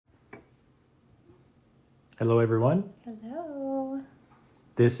Hello, everyone. Hello.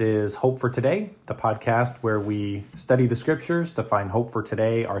 This is Hope for Today, the podcast where we study the scriptures to find hope for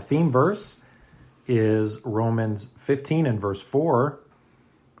today. Our theme verse is Romans 15 and verse 4.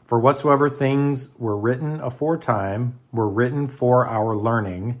 For whatsoever things were written aforetime were written for our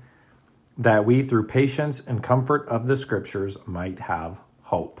learning, that we through patience and comfort of the scriptures might have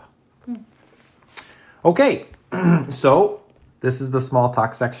hope. Okay, so this is the small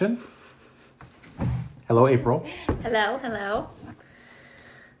talk section. Hello, April. Hello.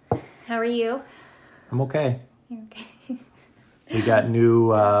 How are you? I'm okay. You're okay. We got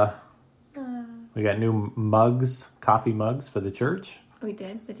new mugs, coffee mugs for the church. We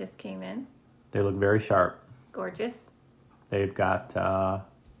did. They just came in. They look very sharp. Gorgeous. They've got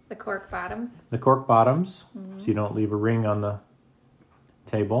The cork bottoms. the cork bottoms, so you don't leave a ring on the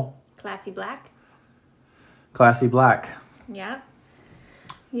table. Classy black. Classy black. Yeah.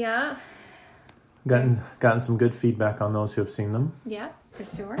 Gotten some good feedback on those who have seen them. Yeah, for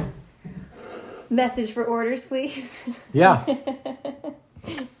sure. Message for orders, please. Yeah.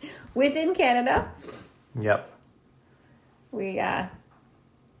 Within Canada. Yep. We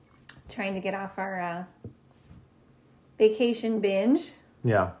trying to get off our vacation binge.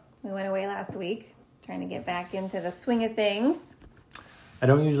 Yeah. We went away last week. Trying to get back into the swing of things. I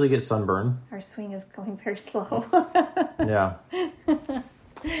don't usually get sunburn. Our swing is going very slow. Yeah.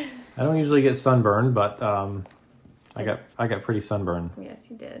 I don't usually get sunburn, but I got pretty sunburn. Yes,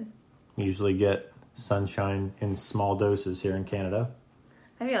 you did. You usually get sunshine in small doses here in Canada.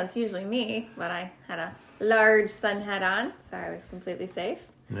 I feel it's usually me, but I had a large sun hat on, so I was completely safe.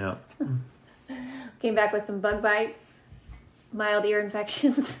 Yeah. Came back with some bug bites, mild ear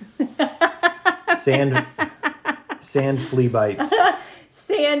infections, Sand flea bites.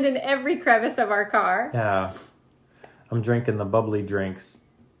 sand in every crevice of our car. Yeah. I'm drinking the bubbly drinks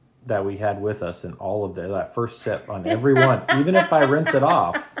that we had with us, and all of that first sip on every one, even if I rinse it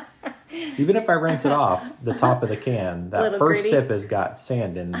off, the top of the can, that first sip has got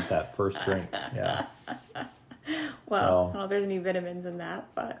sand in that first drink. Yeah. Well, I don't know if there's any vitamins in that,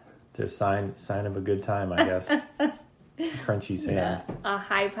 but it's a sign of a good time, I guess. Crunchy sand. yeah, a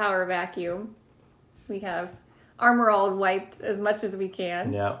high power vacuum. We have Armor All wiped as much as we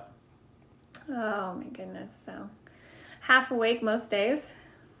can. Yeah. Oh my goodness. So half awake most days.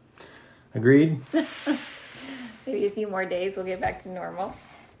 Agreed. Maybe a few more days we'll get back to normal.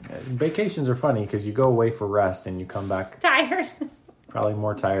 Vacations are funny because you go away for rest and you come back Tired. probably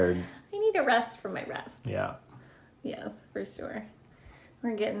more tired. I need a rest for my rest. Yeah. Yes, for sure.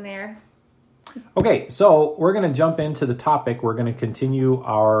 We're getting there. Okay, so we're going to jump into the topic. We're going to continue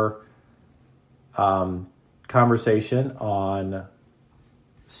our conversation on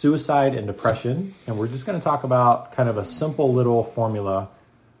suicide and depression. And we're just going to talk about kind of a simple little formula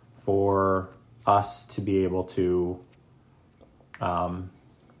for us to be able to kind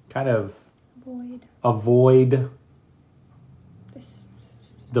of avoid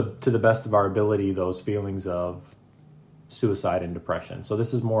to the best of our ability those feelings of suicide and depression. So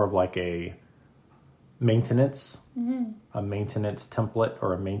this is more of like a maintenance template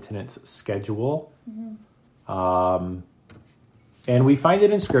or a maintenance schedule. And we find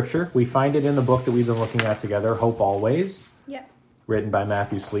it in Scripture. We find it in the book that we've been looking at together, Hope Always. Yeah. Written by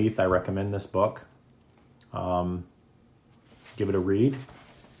Matthew Sleeth. I recommend this book. Give it a read.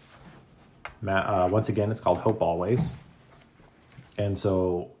 Once again, it's called Hope Always. And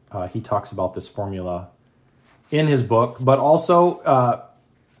so he talks about this formula in his book, but also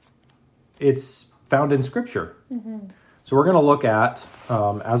it's found in Scripture. So we're going to look at,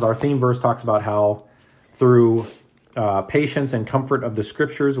 as our theme verse talks about how through patience and comfort of the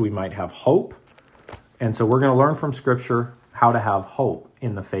Scriptures, we might have hope. And so we're going to learn from Scripture how to have hope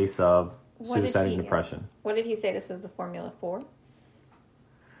in the face of suicide and depression. What did he say this was the formula for?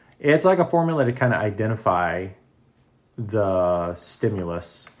 It's like a formula to kind of identify the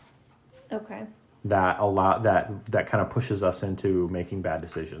stimulus Okay. that kind of pushes us into making bad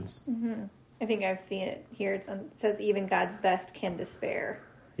decisions. I think I've seen it here. It says even God's best can despair.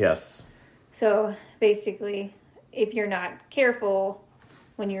 Yes. So basically, if you're not careful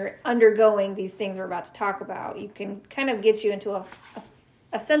when you're undergoing these things we're about to talk about, you can kind of get you into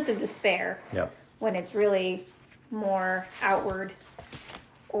a sense of despair. Yep. When it's really more outward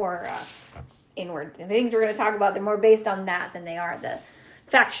or inward. The things we're going to talk about, they're more based on that than they are the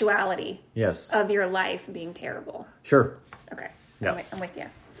factuality Yes. of your life being terrible. Sure. Okay. Yeah. I'm with you.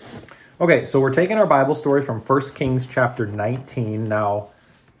 Okay, so we're taking our Bible story from 1 Kings chapter 19. Now,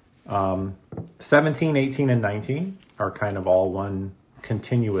 17, 18, and 19 are kind of all one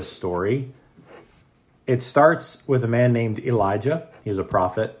continuous story. It starts with a man named Elijah. He was a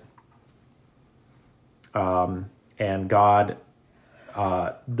prophet. And God,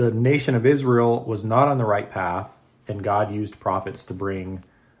 the nation of Israel was not on the right path, and God used prophets to bring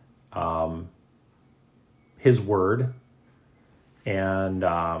his word, and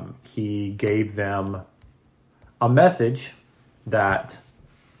he gave them a message that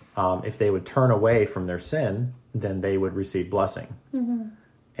if they would turn away from their sin, then they would receive blessing. Mm-hmm.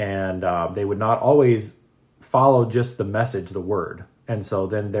 And they would not always follow just the message, the word. And so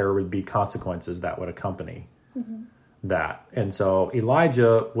then there would be consequences that would accompany that. And so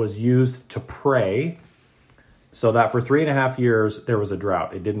Elijah was used to pray so that for 3.5 years there was a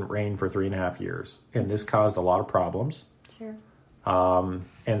drought. It didn't rain for 3.5 years. And this caused a lot of problems. Sure.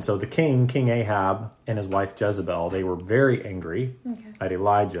 And so the King Ahab, and his wife Jezebel, they were very angry at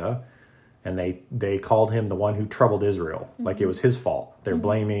Elijah, and they called him the one who troubled Israel, like it was his fault. They're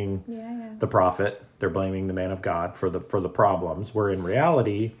blaming the prophet, they're blaming the man of God for the problems, where in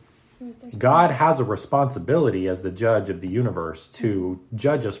reality, God has a responsibility as the judge of the universe to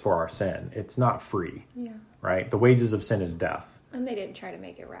judge us for our sin. It's not free, right? The wages of sin is death. And they didn't try to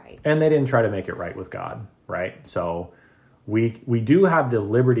make it right. And they didn't try to make it right with God, right? So we do have the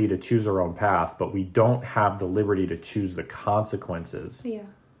liberty to choose our own path, but we don't have the liberty to choose the consequences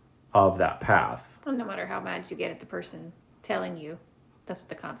of that path. Well, no matter how mad you get at the person telling you that's what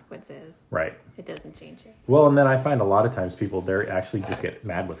the consequence is. Right. It doesn't change it. Well, and then I find a lot of times people, they actually just get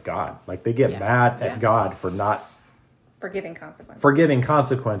mad with God. Like they get mad at God for not forgiving consequences. Forgiving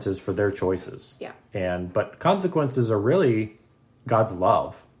consequences for their choices. Yeah. But consequences are really God's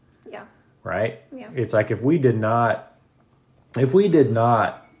love. Yeah. Right? Yeah. It's like if we did not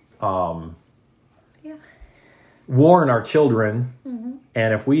warn our children,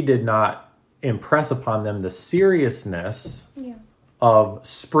 and if we did not impress upon them the seriousness of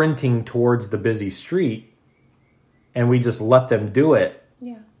sprinting towards the busy street, and we just let them do it,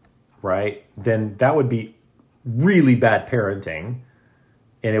 right, then that would be really bad parenting,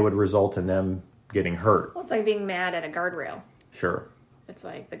 and it would result in them getting hurt. Well, it's like being mad at a guardrail. Sure. It's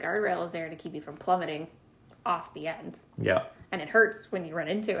like the guardrail is there to keep you from plummeting off the end. Yeah. And it hurts when you run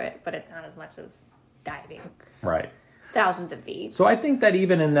into it, but it's not as much as diving. Right. Thousands of feet. So I think that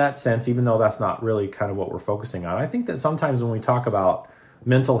even in that sense, even though that's not really kind of what we're focusing on, I think that sometimes when we talk about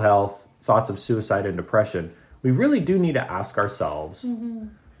mental health, thoughts of suicide and depression, we really do need to ask ourselves,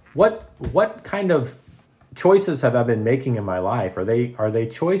 what kind of choices have I been making in my life? Are they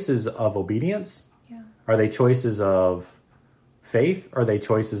choices of obedience? Yeah. Are they choices of faith? Or are they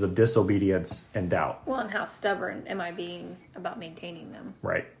choices of disobedience and doubt? Well, and how stubborn am I being about maintaining them?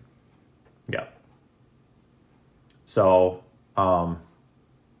 Right. Yeah. So,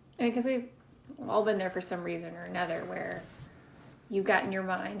 because we've all been there for some reason or another where you've got in your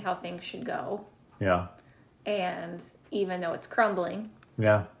mind how things should go. Yeah. And even though it's crumbling,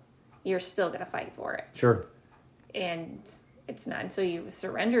 you're still going to fight for it. Sure. And it's not until you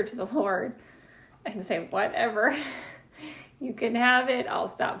surrender to the Lord and say, whatever, you can have it. I'll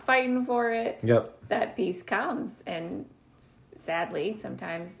stop fighting for it. Yep. That peace comes. And sadly,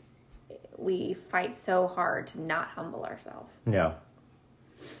 sometimes we fight so hard to not humble ourselves. Yeah.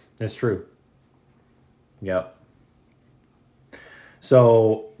 It's true. Yep.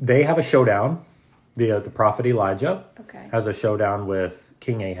 So they have a showdown. The prophet Elijah has a showdown with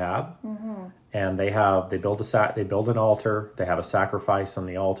King Ahab, and they build an altar. They have a sacrifice on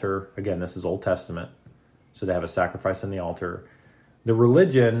the altar. Again, this is Old Testament, so they have a sacrifice on the altar. The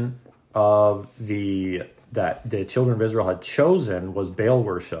religion of that the children of Israel had chosen was Baal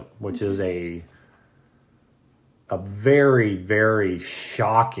worship, which is a very, very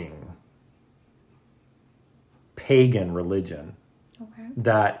shocking pagan religion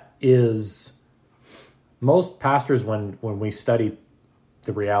that is, most pastors, when we study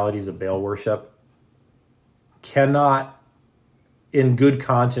the realities of Baal worship, cannot in good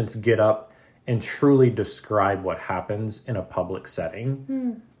conscience get up and truly describe what happens in a public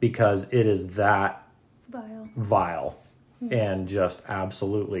setting because it is that vile and just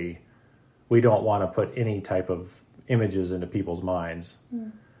absolutely, we don't want to put any type of images into people's minds.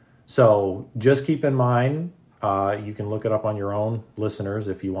 So just keep in mind, you can look it up on your own, listeners,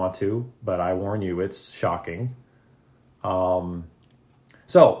 if you want to, but I warn you, it's shocking.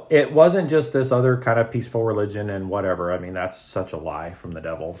 So it wasn't just this other kind of peaceful religion and whatever. I mean, that's such a lie from the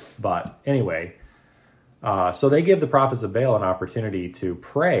devil. But anyway, so they give the prophets of Baal an opportunity to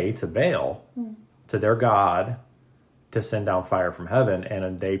pray to Baal, to their God, to send down fire from heaven,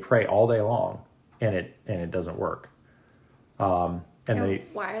 and they pray all day long, and it doesn't work. Why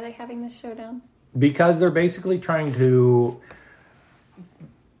are they having this showdown? Because they're basically trying to.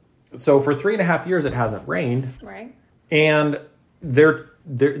 So for 3.5 years, it hasn't rained, right? And they're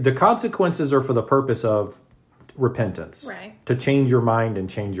the consequences are for the purpose of repentance, Right. to change your mind and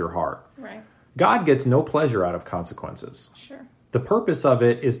change your heart. Right. God gets no pleasure out of consequences. Sure. The purpose of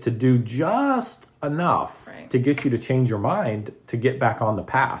it is to do just enough Right. to get you to change your mind to get back on the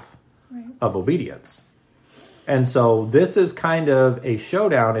path of obedience. And so this is kind of a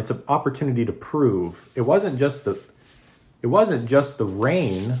showdown. It's an opportunity to prove. It wasn't just the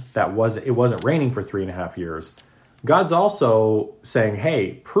rain it wasn't raining for 3.5 years. God's also saying,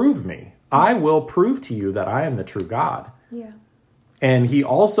 hey, prove me. I will prove to you that I am the true God. Yeah. And he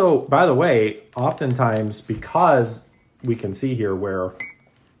also, by the way, oftentimes, because we can see here where,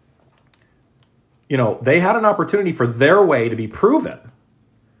 they had an opportunity for their way to be proven.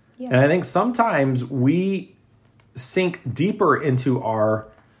 Yeah. And I think sometimes we sink deeper into our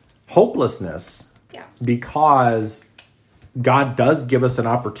hopelessness Yeah. because God does give us an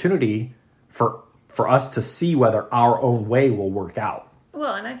opportunity for us to see whether our own way will work out.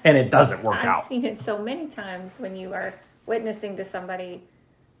 Well, And it doesn't work I've out. seen it so many times when you are witnessing to somebody,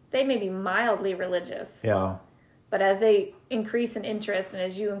 they may be mildly religious, Yeah. but as they increase in interest and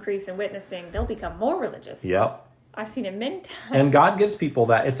as you increase in witnessing, they'll become more religious. Yep. I've seen it many times. And God gives people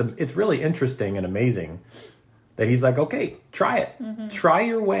that. It's really interesting and amazing that he's like, okay, try it. Mm-hmm. Try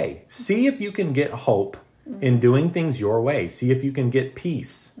your way. See if you can get hope in doing things your way. See if you can get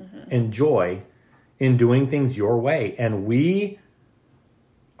peace and joy in doing things your way. And we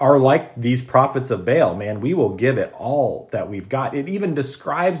are like these prophets of Baal, man. We will give it all that we've got. It even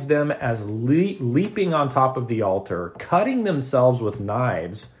describes them as leaping on top of the altar, cutting themselves with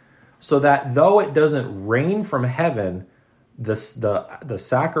knives, so that though it doesn't rain from heaven, the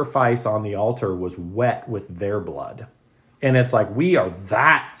sacrifice on the altar was wet with their blood. And it's like we are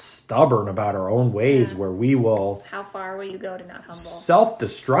that stubborn about our own ways where we will How far will you go to not humble?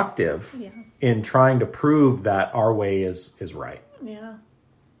 self-destructive Yeah. in trying to prove that our way is right. Yeah.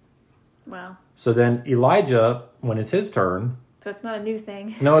 Wow. So then Elijah, when it's his turn, So it's not a new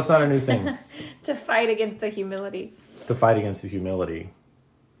thing no, it's not a new thing to fight against the humility. to fight against the humility.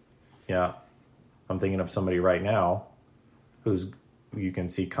 Yeah. I'm thinking of somebody right now you can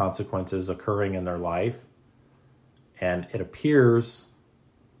see consequences occurring in their life. And it appears,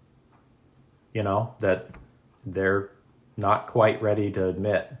 that they're not quite ready to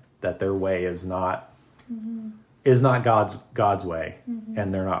admit that their way is not God's way,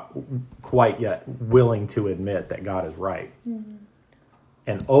 and they're not quite yet willing to admit that God is right.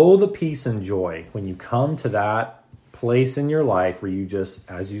 And oh, the peace and joy when you come to that place in your life where you just,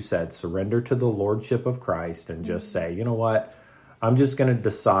 as you said, surrender to the lordship of Christ and just say, you know what, I'm just going to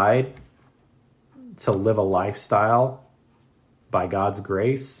decide to live a lifestyle by God's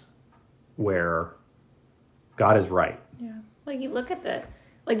grace where God is right. Yeah. Like you look at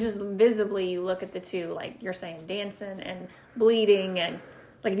just visibly you look at the two, like you're saying, dancing and bleeding, and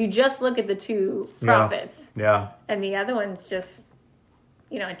like if you just look at the two prophets Yeah. and the other one's just,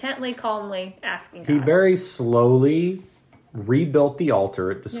 intently, calmly asking He God. very slowly rebuilt the altar,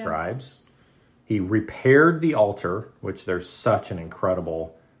 it describes. He repaired the altar, which there's such an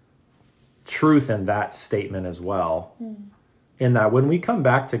incredible truth in that statement as well. In that when we come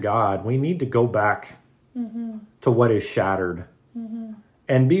back to God, we need to go back to what is shattered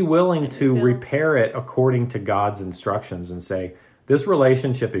and be willing to repair it according to God's instructions and say, this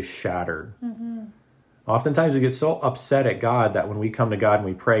relationship is shattered. Oftentimes we get so upset at God that when we come to God and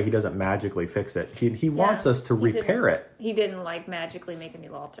we pray, he doesn't magically fix it. He wants us to repair it. He didn't magically make a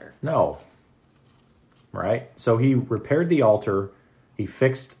new altar. No. Right? So he repaired the altar. He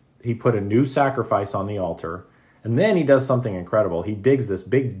put a new sacrifice on the altar. And then he does something incredible. He digs this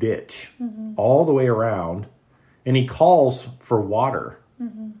big ditch all the way around, and he calls for water.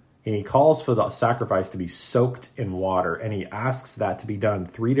 And he calls for the sacrifice to be soaked in water. And he asks that to be done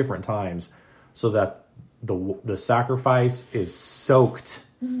 3 different times so that the sacrifice is soaked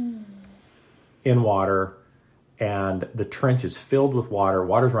in water, and the trench is filled with water.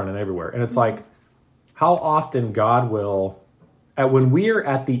 Water's running everywhere. And it's like how often God will, when we are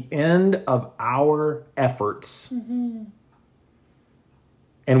at the end of our efforts and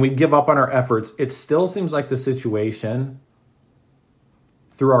we give up on our efforts, it still seems like the situation,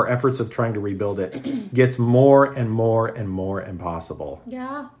 through our efforts of trying to rebuild it, gets more and more and more impossible.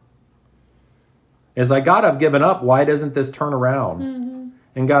 Yeah. It's like, God, I've given up. Why doesn't this turn around?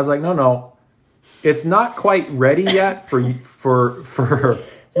 And God's like, no, it's not quite ready yet for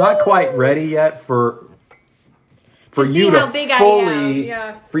it's not quite ready yet for you to fully.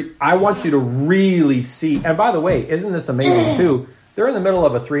 I want you to really see. And by the way, isn't this amazing too? They're in the middle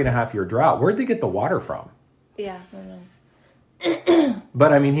of a 3.5-year drought. Where'd they get the water from? Yeah.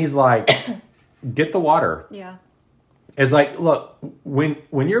 But I mean, he's like, get the water. Yeah. It's like, look, when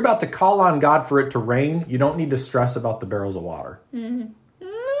you're about to call on God for it to rain, you don't need to stress about the barrels of water.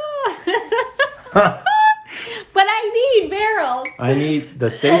 But I need barrels. I need the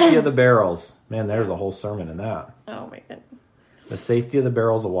safety of the barrels. Man, there's a whole sermon in that. Oh my goodness. The safety of the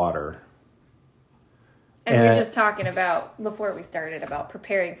barrels of water. And we were just talking about, before we started, about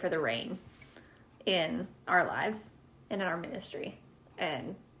preparing for the rain in our lives and in our ministry.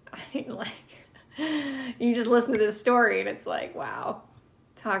 And I mean, like, you just listen to this story and it's like, wow.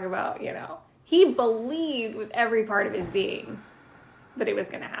 Talk about, he believed with every part of his being that it was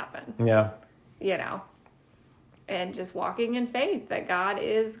going to happen. Yeah. And just walking in faith that God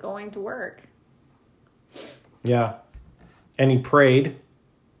is going to work. Yeah. And he prayed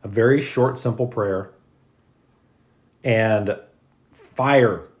a very short, simple prayer. And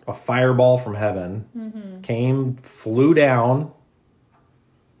a fireball from heaven came, flew down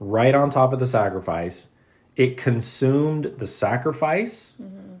right on top of the sacrifice. It consumed the sacrifice,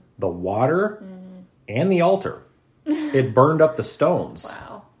 the water, and the altar. It burned up the stones.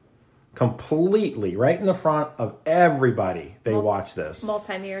 Wow. Completely, right in the front of everybody. They watched this.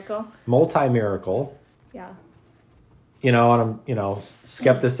 Multi-miracle. Yeah. And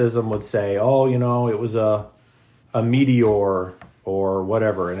skepticism would say, oh, it was a meteor or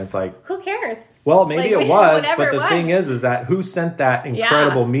whatever. And it's like, who cares? Well, maybe it was, but the it thing is that who sent that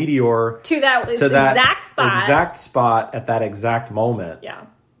incredible meteor to that exact spot at that exact moment? Yeah.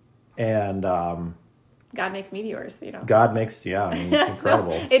 And God makes meteors, God makes, it's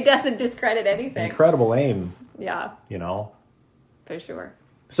incredible. So it doesn't discredit anything. Incredible aim. Yeah. For sure.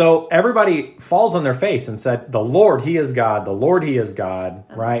 So everybody falls on their face and said, the Lord, he is God. The Lord, he is God.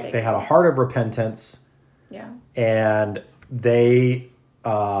 Right? They had a heart of repentance. Yeah. And they,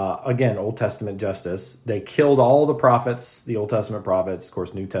 again, Old Testament justice. They killed all the prophets, the Old Testament prophets. Of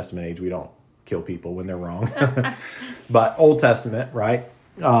course, New Testament age, we don't kill people when they're wrong. But Old Testament, right?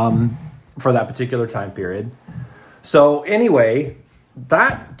 For that particular time period. So anyway,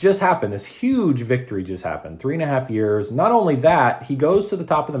 that just happened. This huge victory just happened. 3.5 years. Not only that, he goes to the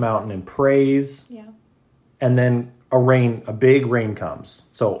top of the mountain and prays. Yeah. And then a big rain comes.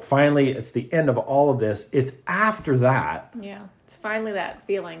 So finally, it's the end of all of this. It's after that. Yeah. It's finally that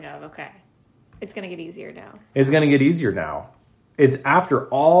feeling of, okay, it's going to get easier now. It's going to get easier now. It's after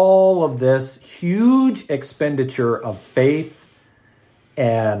all of this huge expenditure of faith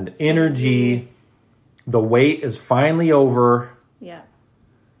and energy. The wait is finally over. Yeah.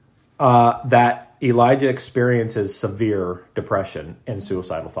 That Elijah experiences severe depression and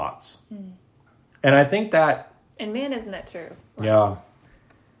suicidal thoughts. And I think that... And man, isn't that true? Like, yeah.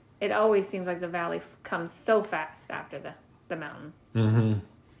 It always seems like the valley comes so fast after the mountain. Mm-hmm.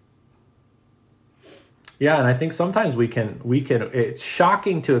 Yeah, and I think sometimes we can. It's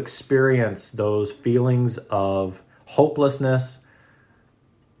shocking to experience those feelings of hopelessness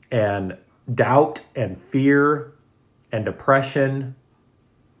and doubt and fear and depression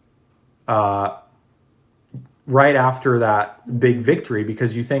right after that big victory,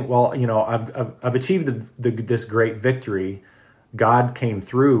 because you think, well, I've achieved this great victory. God came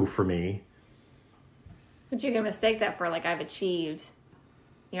through for me. But you can mistake that for I've achieved.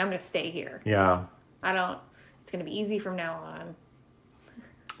 I'm going to stay here. Yeah. It's going to be easy from now on.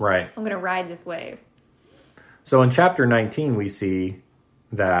 Right. I'm going to ride this wave. So in chapter 19, we see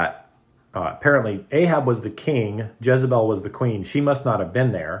that apparently Ahab was the king, Jezebel was the queen. She must not have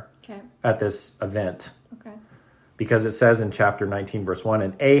been there at this event. Okay. Because it says in chapter 19, verse 1,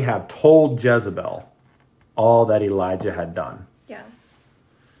 and Ahab told Jezebel all that Elijah had done. Yeah.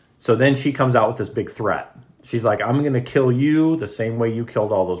 So then she comes out with this big threat. She's like, I'm going to kill you the same way you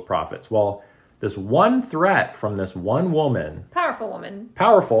killed all those prophets. Well, this one threat from this one woman. Powerful woman.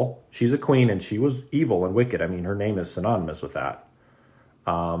 Powerful. She's a queen and she was evil and wicked. I mean, her name is synonymous with that.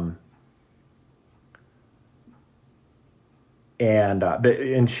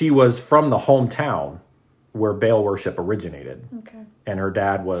 And she was from the hometown where Baal worship originated. Okay. And her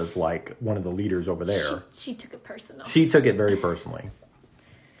dad was like one of the leaders over there. She took it personal. She took it very personally.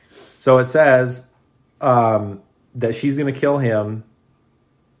 So it says that she's going to kill him.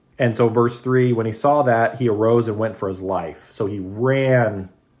 And so verse 3, when he saw that, he arose and went for his life. So he ran.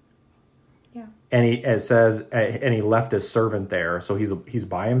 Yeah. And it says, and he left his servant there. So he's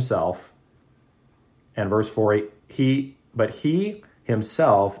by himself. And verse 4, but he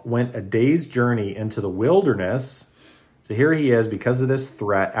himself went a day's journey into the wilderness. So here he is because of this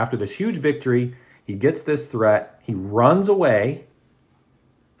threat. After this huge victory, he gets this threat. He runs away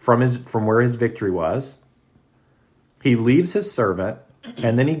from where his victory was. He leaves his servant,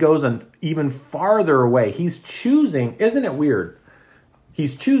 and then he goes even farther away. He's choosing, isn't it weird?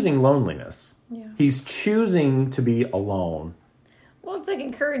 he's choosing loneliness. Yeah. He's choosing to be alone. Well, it's like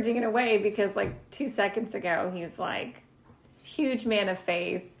encouraging in a way because like 2 seconds ago, he's like this huge man of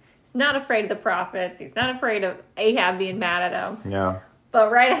faith. He's not afraid of the prophets. He's not afraid of Ahab being mad at him. Yeah.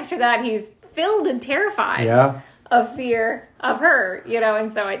 But right after that, he's filled and terrified of fear of her,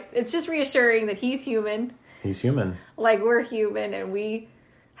 and so it's just reassuring that he's human. He's human. Like we're human and we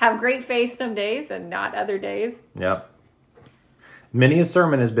have great faith some days and not other days. Yep. Many a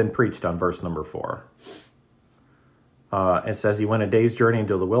sermon has been preached on verse number 4. It says he went a day's journey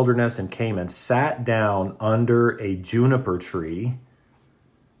into the wilderness and came and sat down under a juniper tree,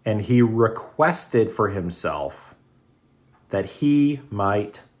 and he requested for himself that he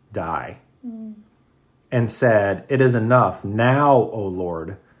might die, and said, "It is enough now, O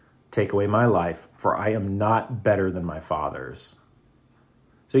Lord, take away my life, for I am not better than my fathers."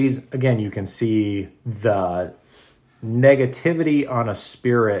 So you can see the negativity on a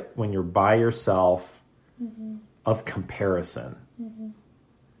spirit when you're by yourself of comparison.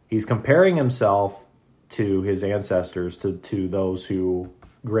 He's comparing himself to his ancestors, to those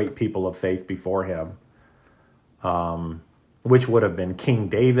great people of faith before him, which would have been King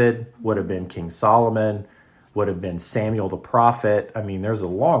David, would have been King Solomon, would have been Samuel the prophet. I mean, there's a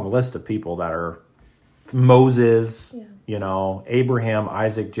long list of people that are Moses, Abraham,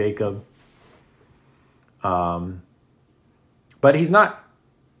 Isaac, Jacob. But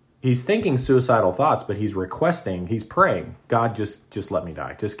he's thinking suicidal thoughts, but he's praying, God, just let me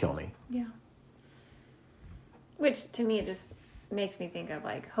die. Just kill me. Yeah. Which to me, it just makes me think of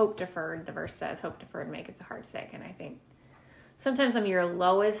like hope deferred. The verse says hope deferred maketh the heart sick. And I think sometimes some of your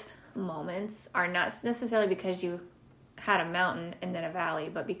lowest moments are not necessarily because you had a mountain and then a valley,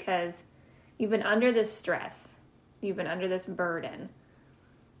 but because you've been under this stress. You've been under this burden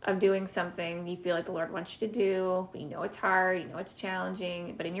of doing something you feel like the Lord wants you to do. You know it's hard, you know it's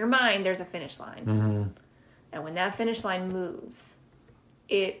challenging, but in your mind there's a finish line. Mm-hmm. And when that finish line moves,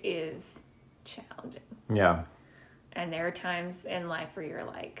 it is challenging. Yeah. And there are times in life where you're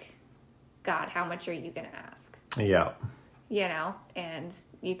like, God, how much are you going to ask? Yeah. And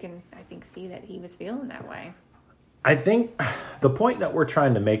you can, I think, see that he was feeling that way. I think the point that we're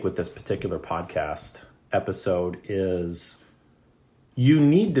trying to make with this particular podcast episode is you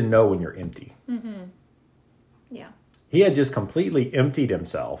need to know when you're empty. Mm-hmm. Yeah. He had just completely emptied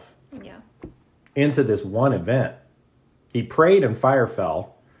himself into this one event. He prayed and fire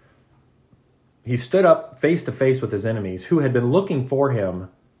fell. He stood up face to face with his enemies who had been looking for him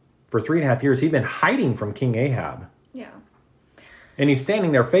for 3.5 years. He'd been hiding from King Ahab. Yeah. And he's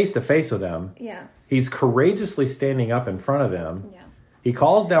standing there face to face with them. Yeah. He's courageously standing up in front of him. Yeah. He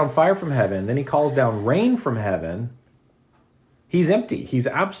calls down fire from heaven. Then he calls down rain from heaven. He's empty. He's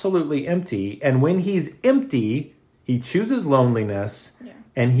absolutely empty. And when he's empty, he chooses loneliness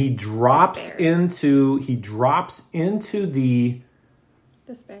and he drops into the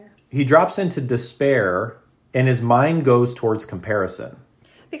despair. He drops into despair and his mind goes towards comparison.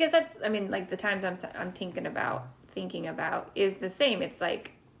 Because that's, like the times I'm thinking about is the same. It's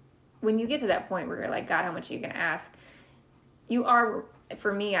like when you get to that point where you're like, God, how much are you going to ask? You are,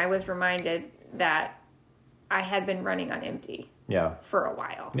 for me, I was reminded that I had been running on empty. Yeah. For a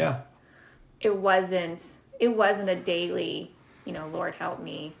while. Yeah. It wasn't a daily, Lord help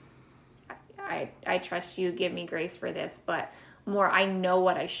me. I trust you, give me grace for this, but more I know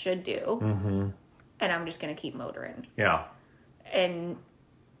what I should do. Mm-hmm. And I'm just going to keep motoring. Yeah. And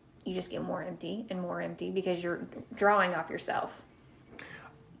you just get more empty and more empty because you're drawing off yourself.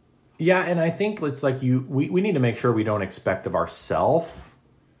 Yeah, and I think it's like we need to make sure we don't expect of ourselves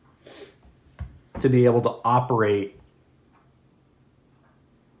to be able to operate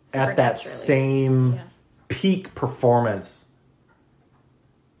at that same peak performance.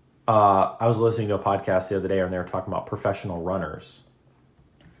 I was listening to a podcast the other day and they were talking about professional runners.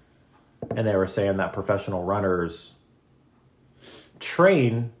 And they were saying that professional runners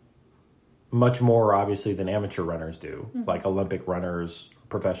train much more, obviously, than amateur runners do. Mm-hmm. Like Olympic runners,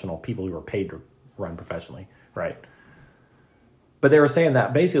 professional people who are paid to run professionally, right? But they were saying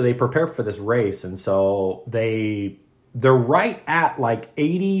that basically they prepare for this race, and so they're right at like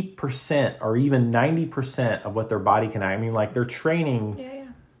 80% or even 90% of what their body can. Like they're training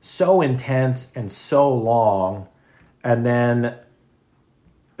so intense and so long, and then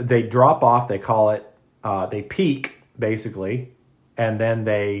they drop off. They call it they peak basically, and then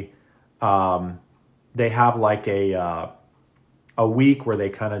they have like a week where they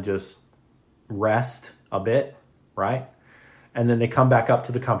kind of just rest a bit, right? And then they come back up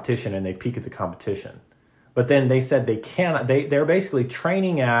to the competition and they peak at the competition. But then they said they cannot. They're basically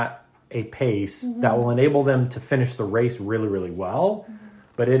training at a pace that will enable them to finish the race really, really well.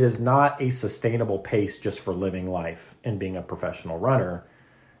 But it is not a sustainable pace just for living life and being a professional runner.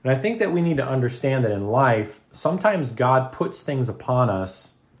 And I think that we need to understand that in life, sometimes God puts things upon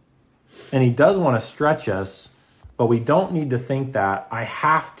us and he does want to stretch us, but we don't need to think that I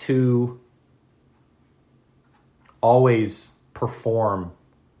have to always perform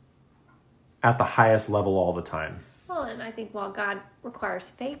at the highest level all the time. Well, and I think while God requires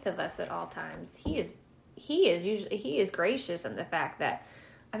faith of us at all times, he is gracious in the fact that,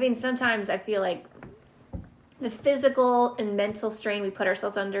 I mean, sometimes I feel like the physical and mental strain we put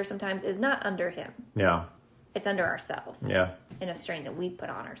ourselves under sometimes is not under him. Yeah. It's under ourselves. Yeah. And a strain that we put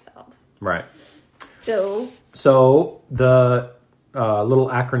on ourselves. Right. So the little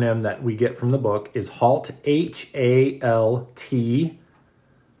acronym that we get from the book is HALT, HALT.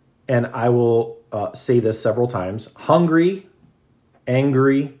 And I will say this several times. Hungry,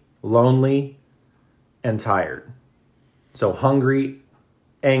 angry, lonely, and tired. So hungry,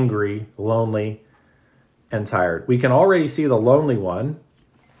 angry, lonely, and tired. We can already see the lonely one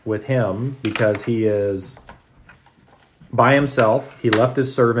with him because he is by himself. He left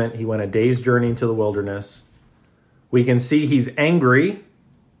his servant. He went a day's journey into the wilderness. We can see he's angry.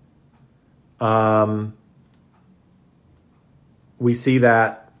 We see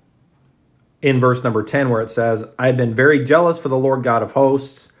that in verse number 10 where it says, I have been very jealous for the Lord God of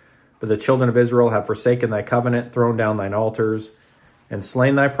hosts, for the children of Israel have forsaken thy covenant, thrown down thine altars, and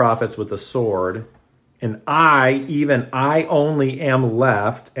slain thy prophets with the sword. And I, even I only am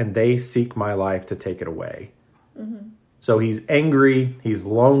left, and they seek my life to take it away. Mm-hmm. So he's angry, he's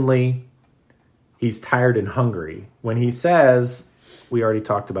lonely, he's tired and hungry. When he says, we already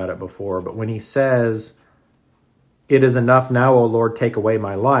talked about it before, but when he says, it is enough now, O Lord, take away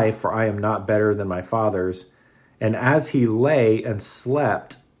my life, for I am not better than my fathers. And as he lay and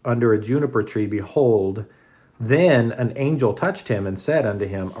slept under a juniper tree, behold, then an angel touched him and said unto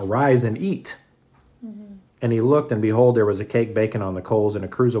him, arise and eat. Mm-hmm. And he looked, and behold, there was a cake baking on the coals and a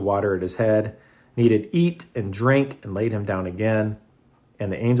cruse of water at his head. And he did eat and drink and laid him down again. And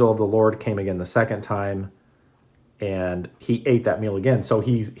the angel of the Lord came again the second time, and he ate that meal again. So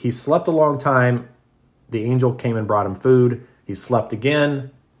he slept a long time. The angel came and brought him food. He slept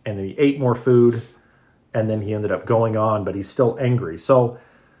again, and then he ate more food, and then he ended up going on, but he's still angry. So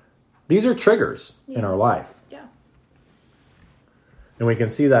these are triggers in our life. Yeah. And we can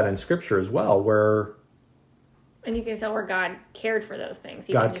see that in Scripture as well, where... And you can tell where God cared for those things.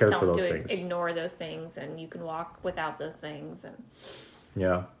 He God cared for those things. Ignore those things, and you can walk without those things. And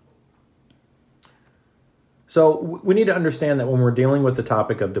yeah. So we need to understand that when we're dealing with the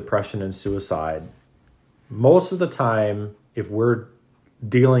topic of depression and suicide, most of the time, if we're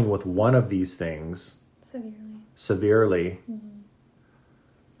dealing with one of these things severely, mm-hmm.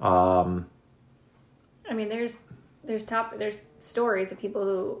 I mean, there's stories of people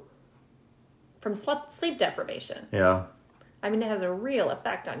who from sleep deprivation. Yeah. I mean, it has a real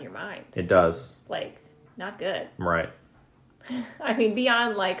effect on your mind. It does. Like, not good. Right. I mean,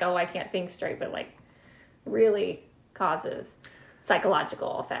 beyond like, oh, I can't think straight, but like really causes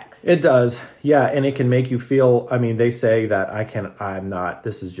psychological effects. It does. Yeah. And it can make you feel, I mean, they say that I'm not,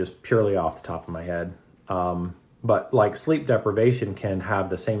 this is just purely off the top of my head. But like sleep deprivation can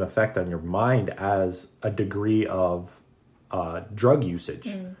have the same effect on your mind as a degree of drug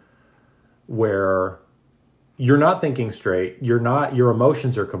usage, where you're not thinking straight. Your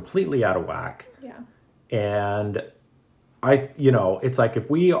emotions are completely out of whack. Yeah. And it's like if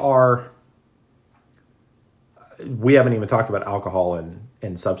we haven't even talked about alcohol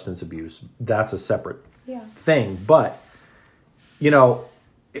and substance abuse. That's a separate thing. But,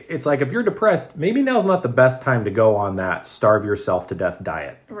 it's like if you're depressed, maybe now's not the best time to go on that starve yourself to death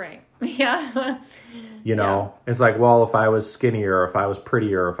diet. Right. Yeah. It's like, well, if I was skinnier, if I was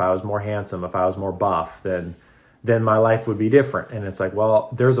prettier, if I was more handsome, if I was more buff, then my life would be different. And it's like, well,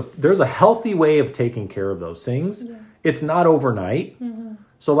 there's a healthy way of taking care of those things. Yeah. It's not overnight. Mm-hmm.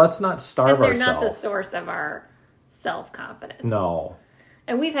 So let's not starve ourselves. They're not the source of our self-confidence. No.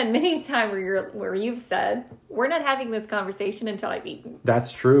 And we've had many times where you've said, we're not having this conversation until I've eaten.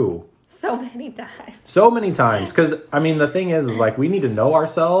 That's true. So many times. So many times. Because, I mean, the thing is like we need to know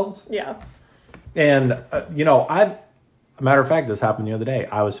ourselves. Yeah. And, a matter of fact, this happened the other day.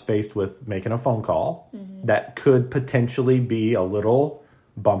 I was faced with making a phone call that could potentially be a little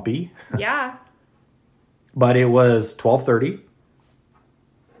bumpy. Yeah. But it was 12:30.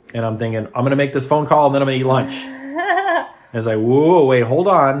 And I'm thinking, I'm going to make this phone call and then I'm going to eat lunch. And it's like, whoa, wait, hold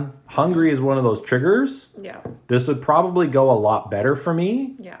on. Hungry is one of those triggers. Yeah. This would probably go a lot better for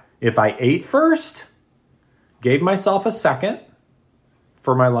me. Yeah. If I ate first, gave myself a second,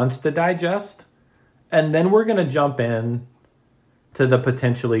 for my lunch to digest. And then we're going to jump in to the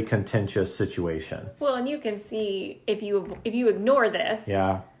potentially contentious situation. Well, and you can see if you ignore this,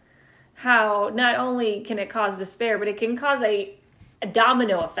 Yeah. how not only can it cause despair, but it can cause a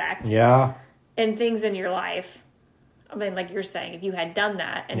domino effect Yeah. in things in your life. I mean, like you're saying, if you had done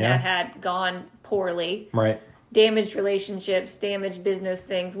that and Yeah. that had gone poorly, Right. damaged relationships, damaged business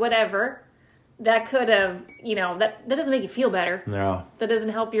things, whatever, that could have, that doesn't make you feel better. Yeah. That doesn't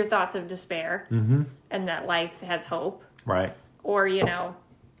help your thoughts of despair Mm-hmm. and that life has hope. Right. Or,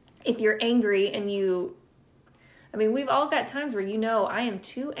 if you're angry and we've all got times where I am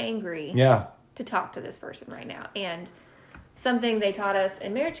too angry Yeah. to talk to this person right now. And something they taught us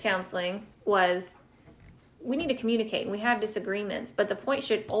in marriage counseling was we need to communicate and we have disagreements, but the point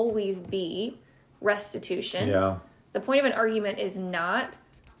should always be restitution. Yeah. The point of an argument is not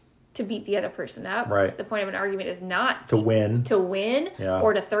to beat the other person up. Right. The point of an argument is not To win. Yeah.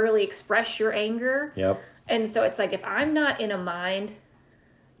 Or to thoroughly express your anger. Yep. And so it's like, if I'm not in a mind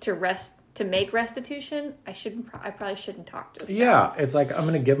to make restitution, I probably shouldn't talk to this guy. Yeah. It's like, I'm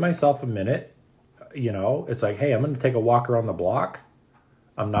going to give myself a minute. It's like, hey, I'm going to take a walk around the block.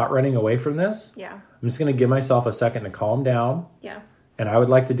 I'm not running away from this. Yeah. I'm just going to give myself a second to calm down. Yeah. And I would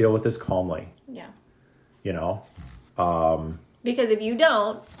like to deal with this calmly. Yeah. Because if you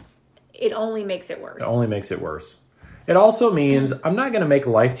don't, it only makes it worse. It only makes it worse. It also means I'm not going to make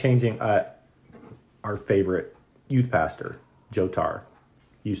life-changing... our favorite youth pastor, Joe Tarr,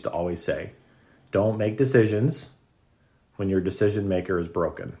 used to always say, don't make decisions when your decision maker is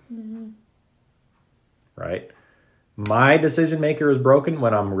broken. Mm-hmm. Right? My decision maker is broken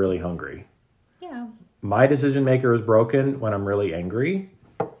when I'm really hungry. Yeah. My decision maker is broken when I'm really angry.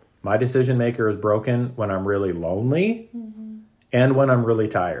 My decision maker is broken when I'm really lonely and when I'm really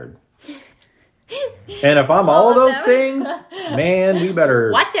tired. And if I'm all of those things, man, we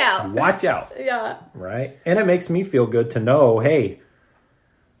better watch out. Watch out. Yeah. Right? And it makes me feel good to know, hey,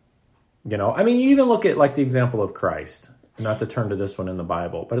 you even look at like the example of Christ, not to turn to this one in the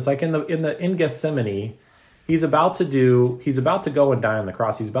Bible, but it's like in Gethsemane, he's about to go and die on the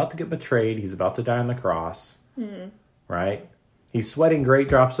cross. He's about to get betrayed. He's about to die on the cross. Mm-hmm. Right? He's sweating great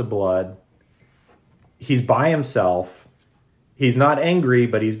drops of blood. He's by himself. He's not angry,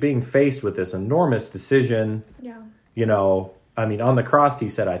 but he's being faced with this enormous decision. Yeah. On the cross, he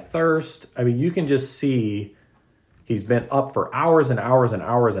said, I thirst. You can just see he's been up for hours and hours and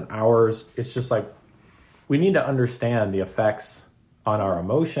hours and hours. It's just like, we need to understand the effects on our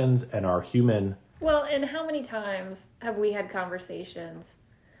emotions and our human. Well, and how many times have we had conversations,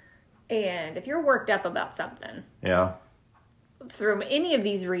 and if you're worked up about something, Yeah. through any of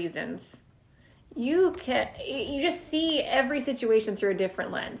these reasons, you just see every situation through a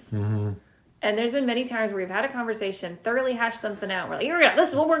different lens. Mm-hmm. And there's been many times where we've had a conversation, thoroughly hashed something out. We're like, this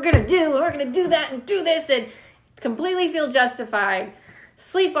is what we're going to do. And we're going to do that and do this. And completely feel justified.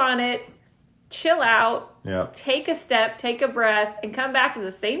 Sleep on it. Chill out. Yeah. Take a step. Take a breath. And come back to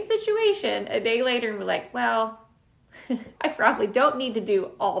the same situation a day later and be like, well, I probably don't need to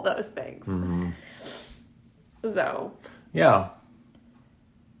do all those things. Mm-hmm. So. Yeah.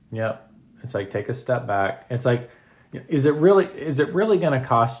 Yep. It's like, take a step back. It's like, is it really going to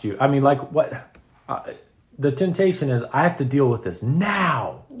cost you? The temptation is, I have to deal with this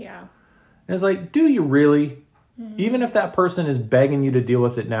now. Yeah. And it's like, do you really? Mm-hmm. Even if that person is begging you to deal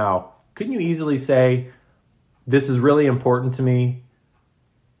with it now, couldn't you easily say, this is really important to me.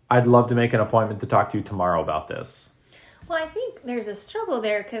 I'd love to make an appointment to talk to you tomorrow about this. Well, I think there's a struggle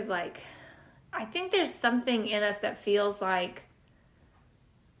there because, I think there's something in us that feels like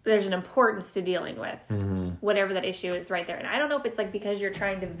there's an importance to dealing with whatever that issue is right there. And I don't know if it's because you're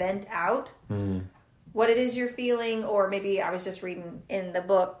trying to vent out what it is you're feeling, or maybe I was just reading in the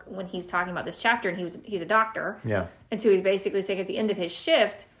book when he's talking about this chapter, and he's a doctor. Yeah. And so he's basically saying at the end of his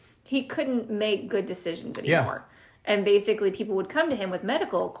shift, he couldn't make good decisions anymore. Yeah. And basically people would come to him with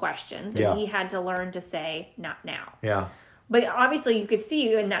medical questions, and he had to learn to say, not now. Yeah. But obviously you could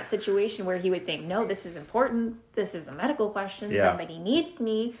see in that situation where he would think, no, this is important. This is a medical question. Yeah. Somebody needs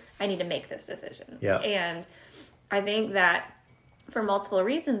me. I need to make this decision. Yeah. And I think that for multiple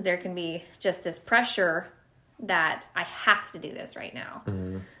reasons, there can be just this pressure that I have to do this right now.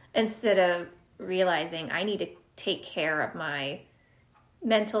 Mm-hmm. Instead of realizing I need to take care of my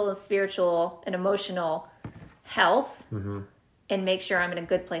mental, spiritual, and emotional health and make sure I'm in a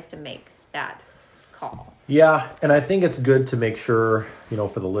good place to make that call. Yeah, and I think it's good to make sure,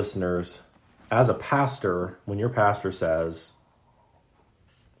 for the listeners, as a pastor, when your pastor says,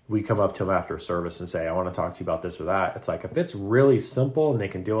 we come up to them after service and say, I want to talk to you about this or that. It's like, if it's really simple and they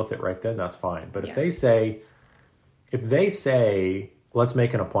can deal with it right then, that's fine. But if they say, let's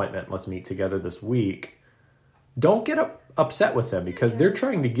make an appointment. Let's meet together this week. Don't get upset with them because they're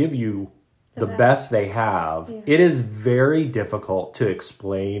trying to give you the best they have. Yeah. It is very difficult to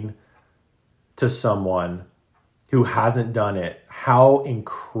explain to someone who hasn't done it how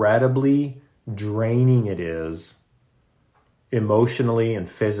incredibly draining it is emotionally and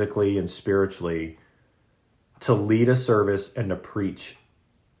physically and spiritually to lead a service and to preach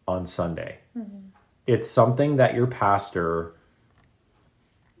on Sunday. Mm-hmm. It's something that your pastor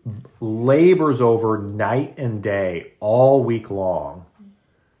labors over night and day all week long.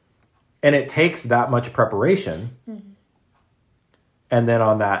 And it takes that much preparation. Mm-hmm. And then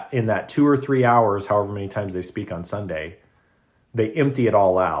in that 2 or 3 hours, however many times they speak on Sunday, they empty it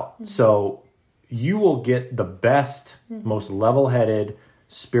all out. Mm-hmm. So you will get the best, most level-headed,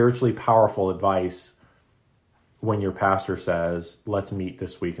 spiritually powerful advice when your pastor says, let's meet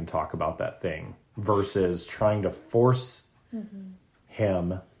this week and talk about that thing, versus trying to force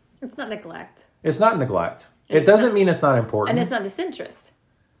him. It's not neglect. It's not neglect. It doesn't mean it's not important. And it's not disinterest.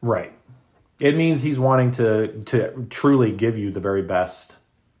 Right. It means he's wanting to truly give you the very best,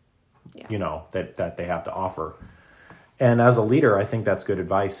 that they have to offer. And as a leader, I think that's good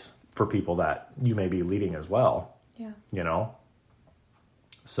advice for people that you may be leading as well. Yeah.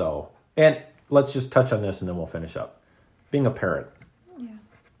 So, and let's just touch on this and then we'll finish up. Being a parent. Yeah.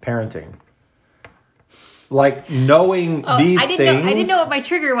 Parenting. Like knowing these things. I didn't know what my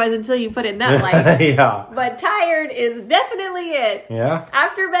trigger was until you put it in that light. Yeah. But tired is definitely it. Yeah.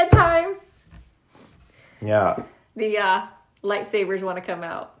 After bedtime. Yeah. The lightsabers want to come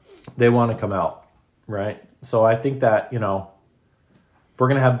out. They want to come out, right? So I think that, if we're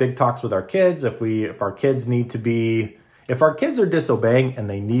going to have big talks with our kids, if our kids are disobeying and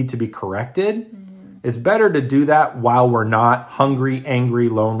they need to be corrected, it's better to do that while we're not hungry, angry,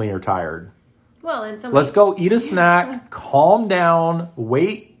 lonely, or tired. Well, and let's go eat a snack, calm down,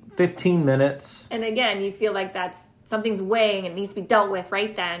 wait 15 minutes. And again, you feel like something's weighing and needs to be dealt with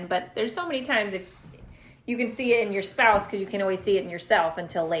right then. But there's so many times if you can see it in your spouse because you can always see it in yourself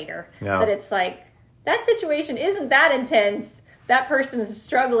until later. Yeah. But it's like, that situation isn't that intense. That person's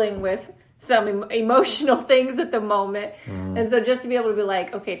struggling with some emotional things at the moment. And so just to be able to be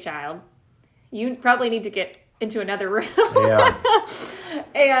like, okay, child, you probably need to get into another room. Yeah.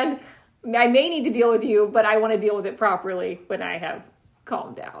 And I may need to deal with you, but I want to deal with it properly when I have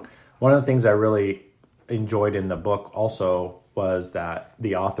calmed down. One of the things I really enjoyed in the book also was that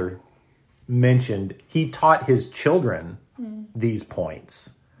the author mentioned he taught his children these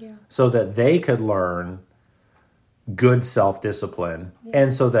points so that they could learn good self-discipline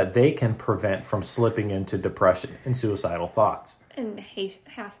and so that they can prevent from slipping into depression and suicidal thoughts. And hasty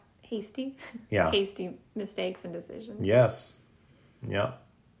mistakes and decisions. Yes. Yeah.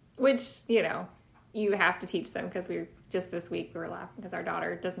 Which, you have to teach them because just this week we were laughing because our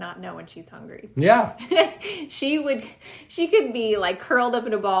daughter does not know when she's hungry. Yeah. She could be like curled up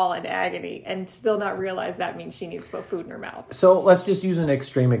in a ball in agony and still not realize that means she needs to put food in her mouth. So let's just use an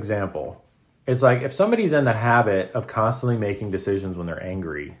extreme example. It's like if somebody's in the habit of constantly making decisions when they're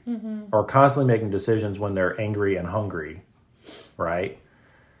angry or constantly making decisions when they're angry and hungry, right?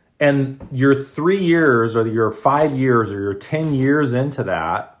 And you're 3 years or you're 5 years or you're 10 years into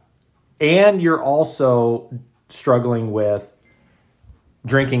that, and you're also struggling with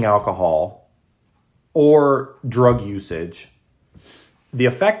drinking alcohol or drug usage, the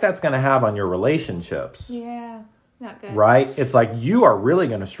effect that's going to have on your relationships. Yeah, not good. Right? It's like you are really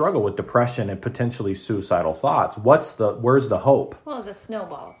going to struggle with depression and potentially suicidal thoughts. Where's the hope? Well, it's a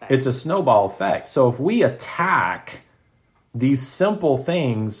snowball effect. It's a snowball effect. So if we attack these simple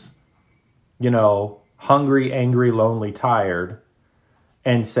things, hungry, angry, lonely, tired,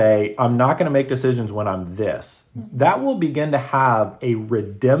 and say, I'm not going to make decisions when I'm this, that will begin to have a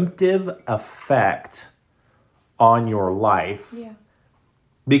redemptive effect on your life. Yeah.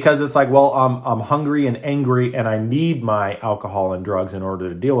 Because it's like, well, I'm hungry and angry and I need my alcohol and drugs in order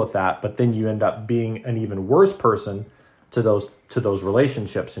to deal with that. But then you end up being an even worse person to those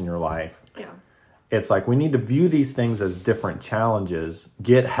relationships in your life. Yeah. It's like we need to view these things as different challenges,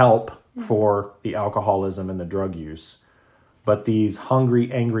 get help for the alcoholism and the drug use. But these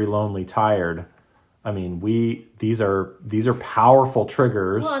hungry, angry, lonely, tired, I mean, these are powerful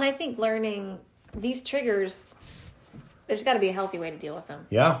triggers. Well, and I think learning these triggers, there's got to be a healthy way to deal with them.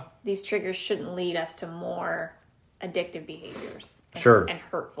 Yeah. These triggers shouldn't lead us to more addictive behaviors. And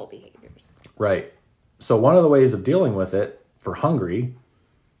hurtful behaviors. Right. So one of the ways of dealing with it for hungry,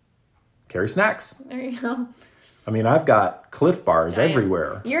 carry snacks. There you go. I mean, I've got Cliff Bars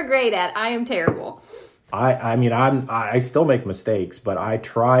everywhere. You're great at. I am terrible. I still make mistakes, but I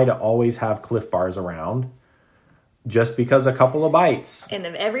try to always have Cliff Bars around. just because a couple of bites. And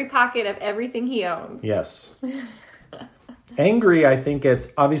in every pocket of everything he owns. Yes. Angry, I think it's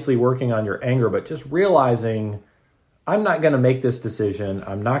obviously working on your anger, but just realizing I'm not going to make this decision.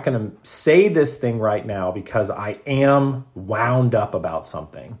 I'm not going to say this thing right now because I am wound up about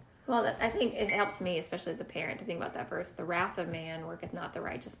something. Well, I think it helps me, especially as a parent, to think about that verse. The wrath of man worketh not the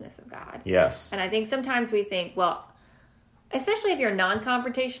righteousness of God. Yes. And I think sometimes we think, well, especially if you're a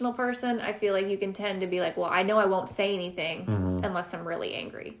non-confrontational person, I feel like you can tend to be like, well, I know I won't say anything unless I'm really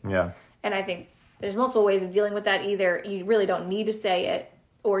angry. Yeah. And I think there's multiple ways of dealing with that. Either you really don't need to say it,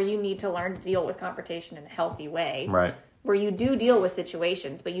 or you need to learn to deal with confrontation in a healthy way. Right. Where you do deal with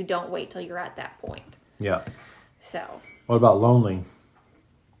situations, but you don't wait till you're at that point. Yeah. So. What about lonely?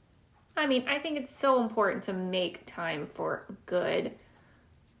 I mean, I think it's so important to make time for good,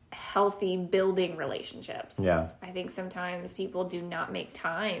 healthy, building relationships. Yeah. I think sometimes people do not make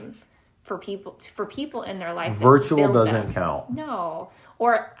time for people in their life. Virtual doesn't count. No.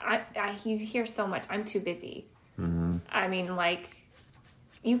 Or you hear so much, I'm too busy. Mm-hmm. I mean, like,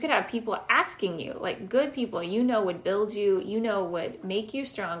 you could have people asking you, like good people, would build you, would make you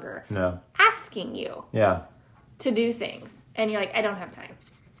stronger. No. Asking you. Yeah. To do things. And you're like, I don't have time.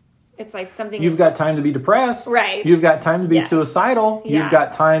 It's like something... You've got time to be depressed. Right. You've got time to be suicidal. Yeah. You've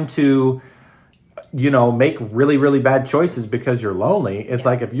got time to, make really, really bad choices because you're lonely. It's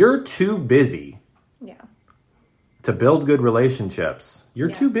like if you're too busy to build good relationships, you're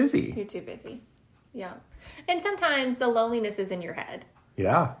too busy. You're too busy. Yeah. And sometimes the loneliness is in your head.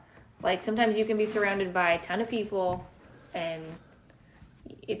 Yeah. Like sometimes you can be surrounded by a ton of people and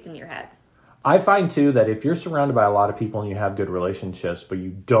it's in your head. I find too that if you're surrounded by a lot of people and you have good relationships, but you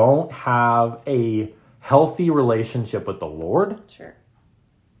don't have a healthy relationship with the Lord, sure,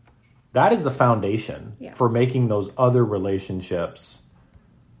 that is the foundation for making those other relationships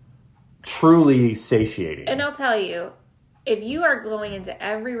truly satiating. And I'll tell you, if you are going into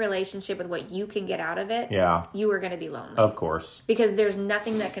every relationship with what you can get out of it, you are going to be lonely. Of course. Because there's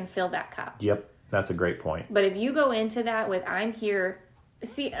nothing that can fill that cup. Yep, that's a great point. But if you go into that with, I'm here...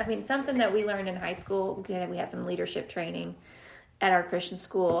 See, I mean, something that we learned in high school, we had some leadership training at our Christian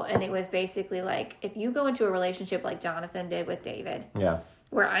school, and it was basically like, if you go into a relationship like Jonathan did with David,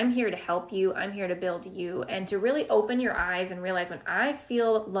 where I'm here to help you, I'm here to build you, and to really open your eyes and realize when I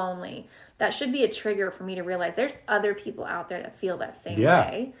feel lonely, that should be a trigger for me to realize there's other people out there that feel that same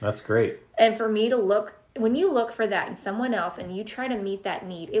way. Yeah, that's great. And for me to look, when you look for that in someone else and you try to meet that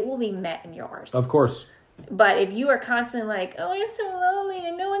need, it will be met in yours. Of course. But if you are constantly like, oh, I'm so lonely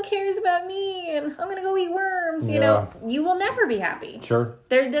and no one cares about me and I'm going to go eat worms, you will never be happy. Sure.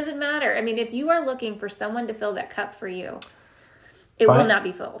 There doesn't matter. I mean, if you are looking for someone to fill that cup for you, it will not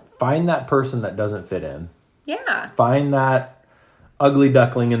be filled. Find that person that doesn't fit in. Yeah. Find that ugly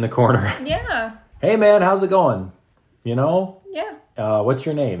duckling in the corner. Yeah. Hey, man, how's it going? Yeah. What's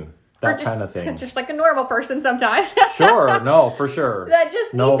your name? That kind of thing. Just like a normal person sometimes. Sure. No, for sure. That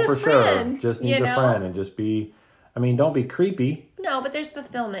just needs a friend. Sure. Just needs a friend and just be, don't be creepy. No, but there's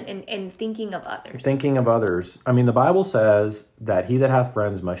fulfillment in thinking of others. Thinking of others. I mean, the Bible says that he that hath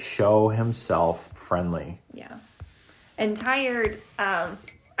friends must show himself friendly. Yeah. And tired,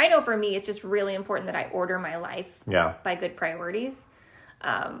 I know for me, it's just really important that I order my life by good priorities.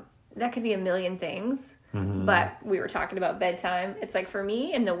 That could be a million things. Mm-hmm. But we were talking about bedtime. It's like for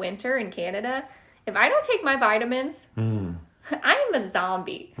me in the winter in Canada, if I don't take my vitamins, I am a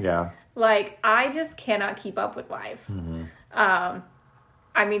zombie. Yeah. Like I just cannot keep up with life.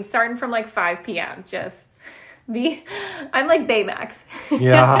 Mm-hmm. Starting from like 5 p.m. I'm like Baymax.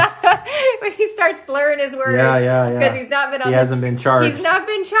 Yeah. When he starts slurring his words. Yeah. Because he's not been hasn't been charged. He's not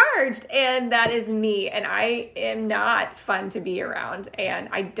been charged. And that is me. And I am not fun to be around. And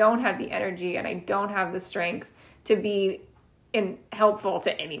I don't have the energy and I don't have the strength to be helpful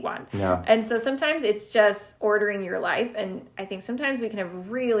to anyone. Yeah. And so sometimes it's just ordering your life. And I think sometimes we can have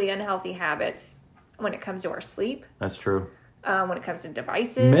really unhealthy habits when it comes to our sleep. That's true. When it comes to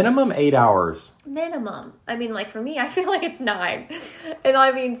devices. Minimum 8 hours. Minimum. For me, I feel like it's 9. And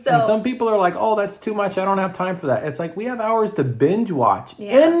And some people are like, oh, that's too much. I don't have time for that. It's like we have hours to binge watch.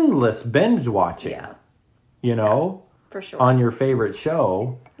 Yeah. Endless binge watching. Yeah. For sure. On your favorite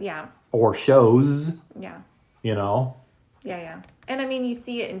show. Yeah. Or shows. Yeah. Yeah. And you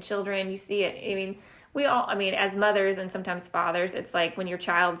see it in children. You see it. We all, as mothers and sometimes fathers, it's like when your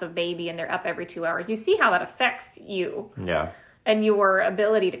child's a baby and they're up every 2 hours, you see how that affects you. Yeah. And your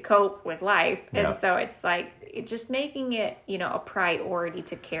ability to cope with life. Yeah. And so it's like, just making it, a priority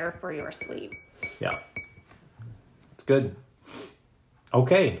to care for your sleep. Yeah. It's good.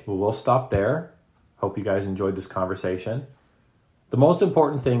 Okay. Well, we'll stop there. Hope you guys enjoyed this conversation. The most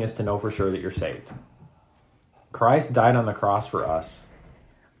important thing is to know for sure that you're saved. Christ died on the cross for us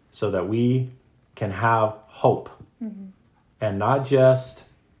so that we can have hope. And not just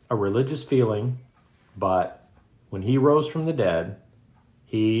a religious feeling, but when he rose from the dead,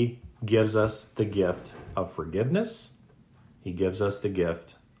 he gives us the gift of forgiveness. He gives us the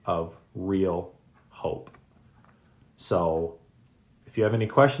gift of real hope. So if you have any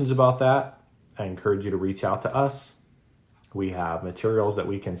questions about that, I encourage you to reach out to us. We have materials that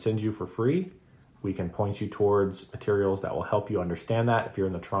we can send you for free. We can point you towards materials that will help you understand that. If you're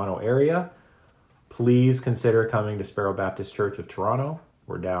in the Toronto area, please consider coming to Sparrow Baptist Church of Toronto.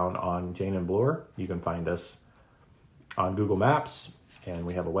 We're down on Jane and Bloor. You can find us on Google Maps, and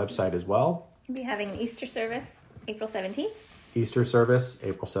we have a website as well. We'll be having an Easter service April 17th. Easter service,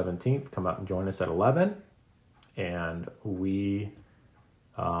 April 17th. Come out and join us at 11. And we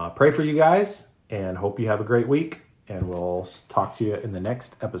pray for you guys and hope you have a great week. And we'll talk to you in the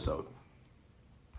next episode.